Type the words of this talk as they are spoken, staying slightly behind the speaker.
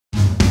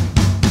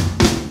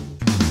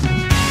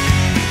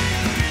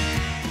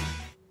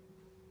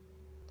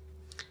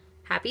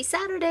Happy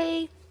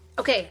Saturday!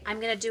 Okay,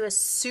 I'm going to do a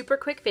super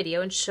quick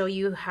video and show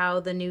you how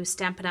the new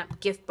Stampin' Up!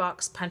 Gift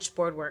Box Punch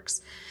Board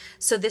works.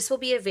 So this will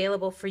be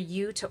available for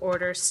you to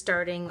order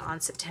starting on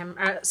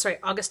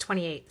August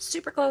 28th.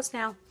 Super close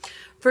now.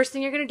 First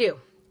thing you're going to do,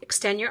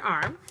 extend your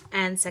arm,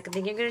 and second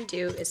thing you're going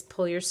to do is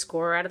pull your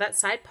score out of that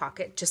side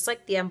pocket, just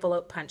like the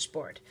envelope punch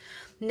board.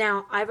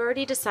 Now, I've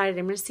already decided,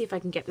 I'm going to see if I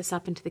can get this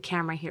up into the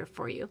camera here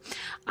for you.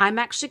 I'm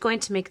actually going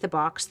to make the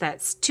box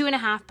that's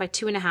 2.5 by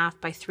 2.5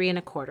 by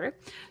 3.25.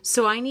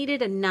 So I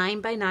needed a 9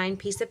 by 9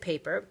 piece of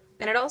paper.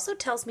 And it also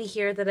tells me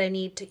here that I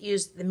need to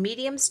use the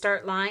medium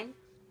start line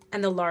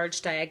and the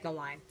large diagonal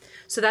line.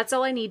 So that's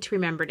all I need to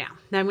remember now.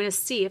 Now I'm going to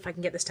see if I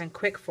can get this done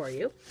quick for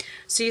you.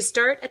 So you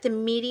start at the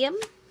medium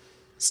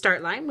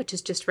start line, which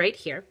is just right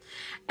here.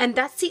 And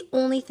that's the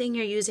only thing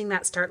you're using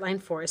that start line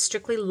for, is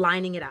strictly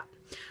lining it up.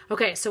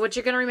 Okay, so what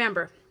you're going to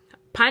remember,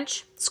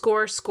 punch,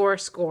 score, score,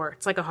 score.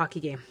 It's like a hockey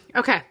game.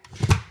 Okay,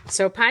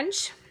 so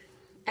punch,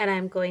 and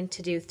I'm going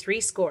to do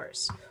 3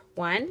 scores.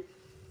 1,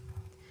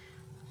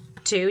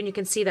 2, and you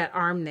can see that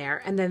arm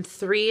there, and then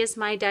 3 is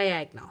my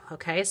diagonal.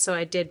 Okay, so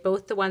I did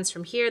both the ones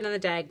from here and then the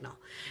diagonal.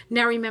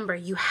 Now remember,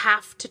 you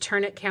have to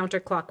turn it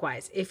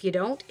counterclockwise. If you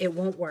don't, it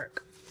won't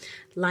work.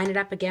 Line it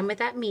up again with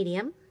that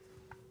medium.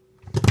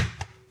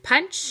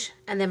 Punch,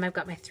 and then I've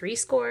got my 3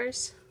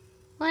 scores.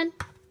 1,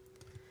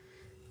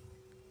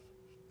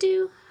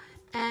 2,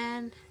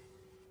 and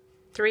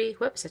 3.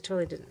 Whoops, I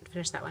totally didn't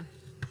finish that one.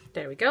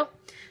 There we go.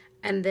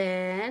 And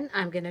then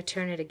I'm going to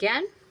turn it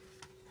again.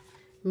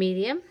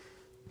 Medium.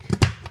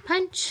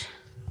 Punch.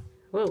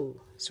 Whoa,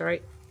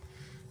 sorry.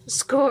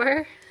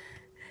 Score.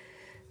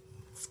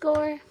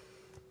 Score.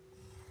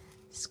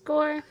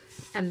 Score.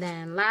 And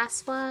then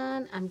last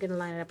one, I'm going to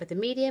line it up with the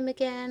medium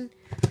again.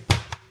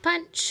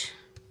 Punch.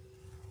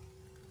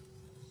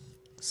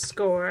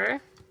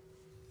 Score.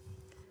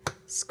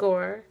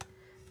 Score.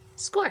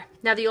 Score.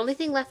 Now the only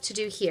thing left to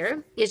do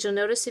here is you'll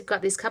notice you've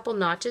got these couple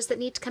notches that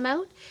need to come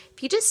out.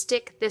 If you just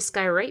stick this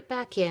guy right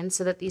back in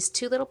so that these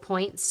 2 little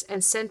points,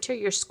 and center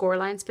your score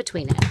lines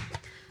between it.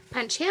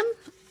 Punch him.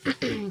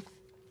 And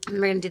we're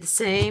going to do the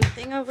same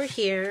thing over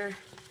here.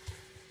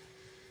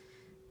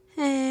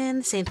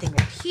 And the same thing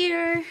right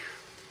here.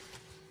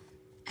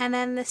 And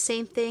then the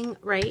same thing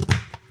right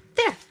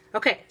there.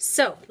 Okay,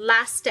 so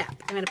last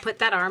step. I'm going to put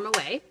that arm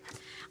away.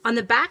 On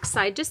the back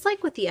side, just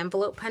like with the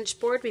envelope punch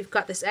board, we've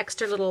got this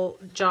extra little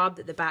job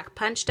that the back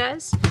punch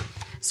does.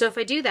 So if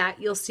I do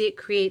that, you'll see it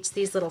creates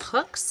these little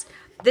hooks.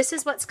 This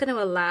is what's going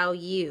to allow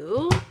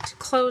you to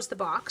close the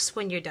box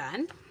when you're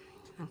done.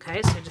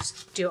 Okay, so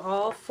just do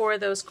all 4 of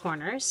those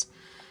corners.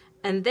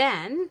 And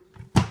then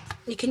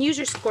you can use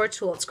your score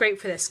tool. It's great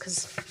for this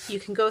because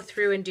you can go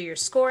through and do your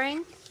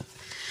scoring.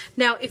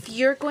 Now, if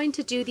you're going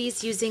to do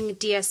these using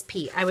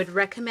DSP, I would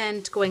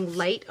recommend going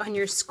light on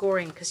your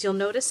scoring, because you'll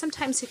notice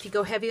sometimes if you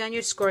go heavy on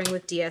your scoring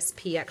with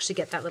DSP, you actually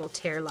get that little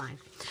tear line.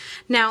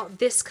 Now,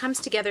 this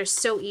comes together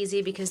so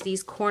easy because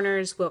these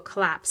corners will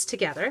collapse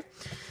together.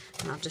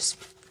 And I'll just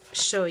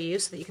show you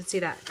so that you can see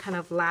that kind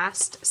of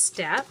last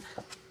step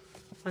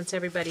once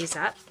everybody's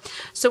up.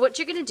 So what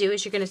you're going to do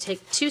is you're going to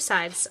take 2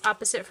 sides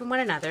opposite from one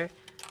another,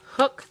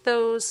 hook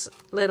those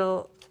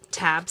little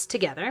tabs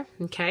together,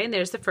 okay, and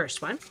there's the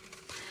first one.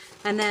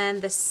 And then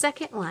the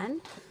second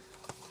one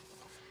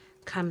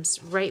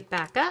comes right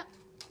back up,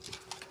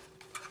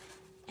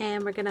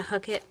 and we're going to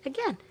hook it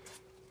again.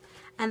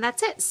 And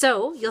that's it.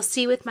 So you'll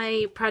see with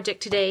my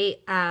project today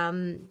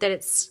that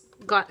it's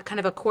got kind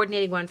of a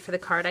coordinating one for the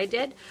card I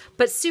did,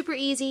 but super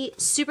easy,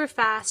 super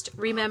fast.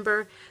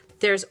 Remember,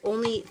 there's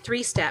only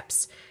 4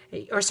 steps.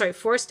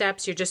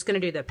 You're just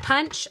going to do the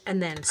punch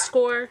and then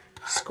score,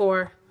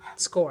 score,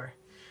 score.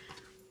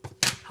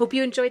 Hope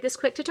you enjoyed this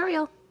quick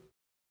tutorial.